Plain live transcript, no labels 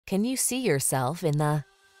Can you see yourself in the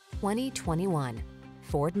 2021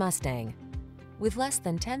 Ford Mustang? With less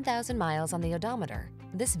than 10,000 miles on the odometer,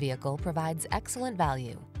 this vehicle provides excellent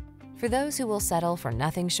value. For those who will settle for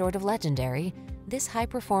nothing short of legendary, this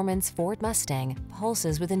high-performance Ford Mustang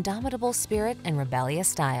pulses with indomitable spirit and rebellious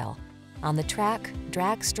style. On the track,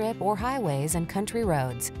 drag strip, or highways and country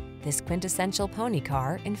roads, this quintessential pony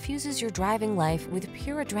car infuses your driving life with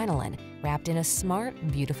pure adrenaline wrapped in a smart,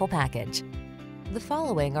 beautiful package. The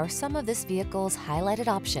following are some of this vehicle's highlighted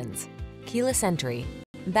options: keyless entry,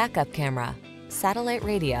 backup camera, satellite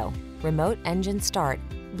radio, remote engine start,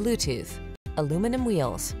 Bluetooth, aluminum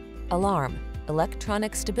wheels, alarm,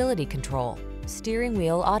 electronic stability control, steering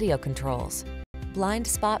wheel audio controls, blind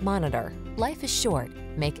spot monitor. Life is short.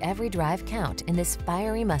 Make every drive count in this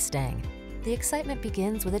fiery Mustang. The excitement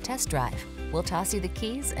begins with a test drive. We'll toss you the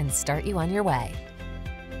keys and start you on your way.